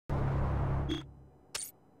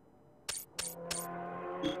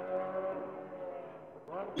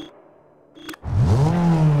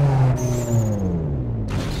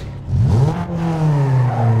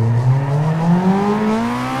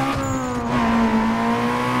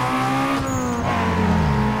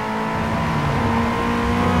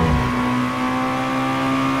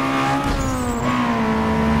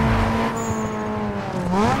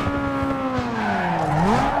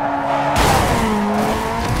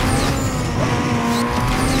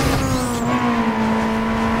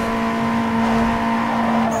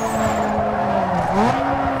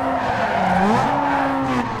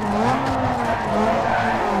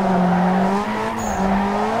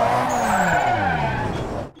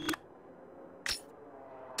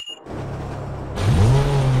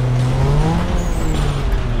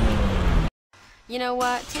know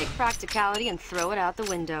what? Take practicality and throw it out the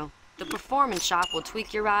window. The Performance Shop will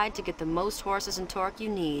tweak your ride to get the most horses and torque you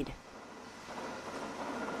need.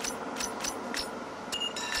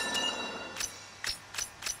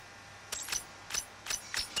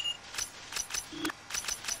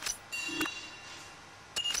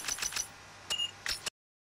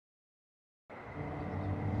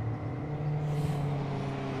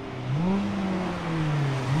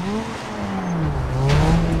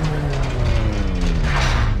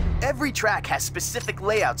 Every track has specific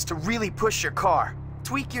layouts to really push your car.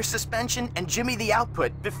 Tweak your suspension and jimmy the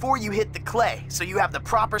output before you hit the clay so you have the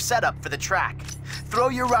proper setup for the track. Throw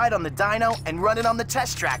your ride on the dyno and run it on the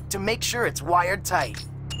test track to make sure it's wired tight.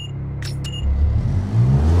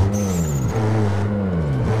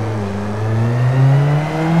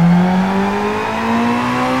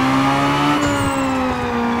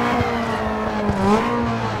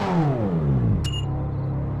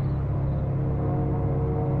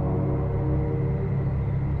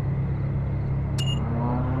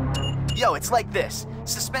 Yo, it's like this.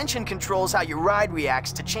 Suspension controls how your ride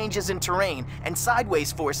reacts to changes in terrain and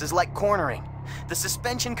sideways forces like cornering. The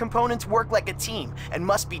suspension components work like a team and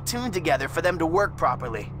must be tuned together for them to work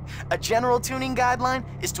properly. A general tuning guideline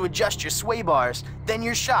is to adjust your sway bars, then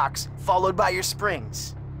your shocks, followed by your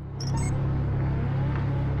springs.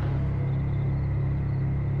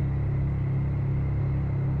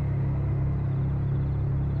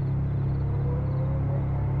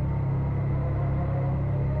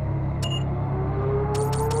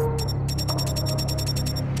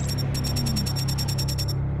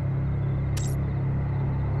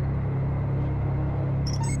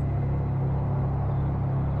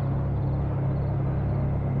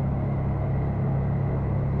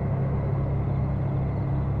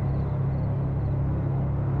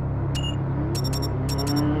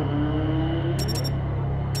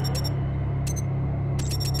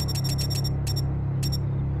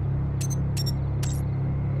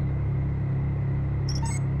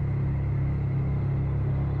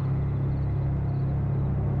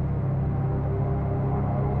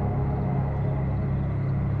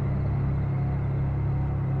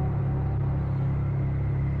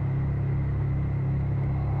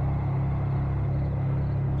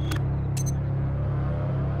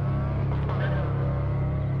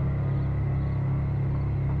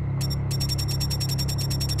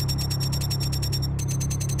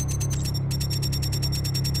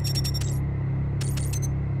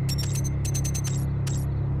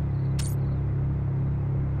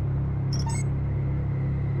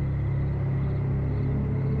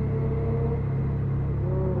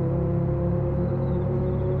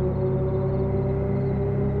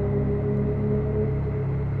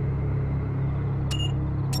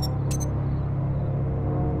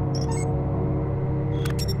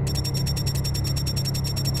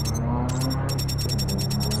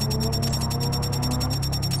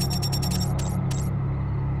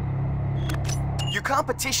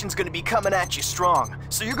 Competition's gonna be coming at you strong,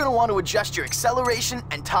 so you're gonna want to adjust your acceleration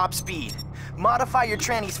and top speed. Modify your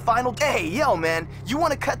tranny's final... Hey, yo, man, you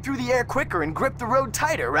want to cut through the air quicker and grip the road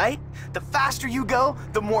tighter, right? The faster you go,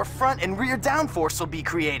 the more front and rear downforce will be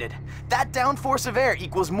created. That downforce of air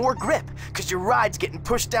equals more grip, because your ride's getting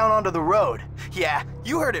pushed down onto the road. Yeah,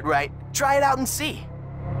 you heard it right. Try it out and see.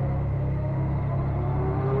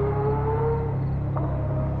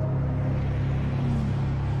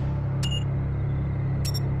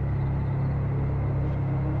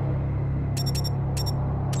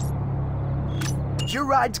 Your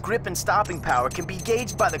ride's grip and stopping power can be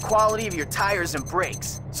gauged by the quality of your tires and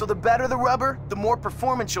brakes. So the better the rubber, the more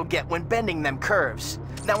performance you'll get when bending them curves.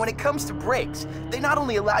 Now when it comes to brakes, they not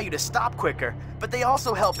only allow you to stop quicker, but they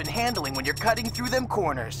also help in handling when you're cutting through them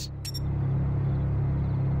corners.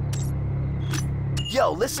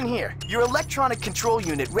 Yo, listen here. Your electronic control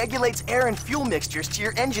unit regulates air and fuel mixtures to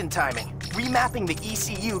your engine timing. Remapping the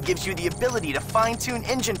ECU gives you the ability to fine-tune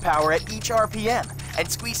engine power at each RPM and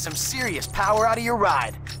squeeze some serious power out of your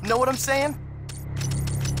ride. Know what I'm saying?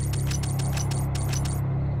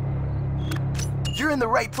 You're in the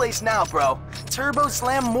right place now, bro. Turbo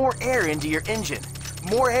slam more air into your engine.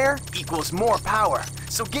 More air equals more power.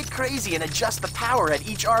 So get crazy and adjust the power at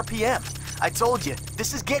each RPM. I told you,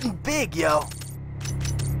 this is getting big, yo.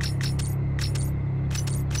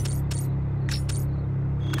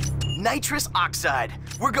 Nitrous oxide.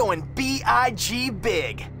 We're going B-I-G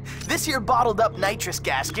big. This here bottled up nitrous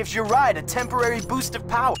gas gives your ride a temporary boost of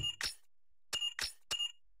power.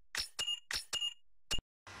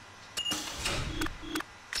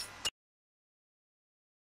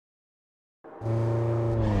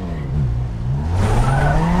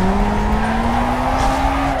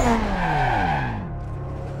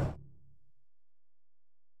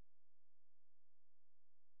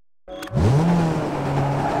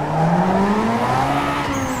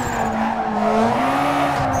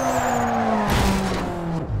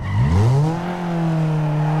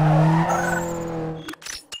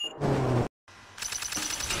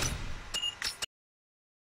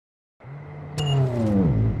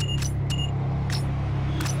 Bye.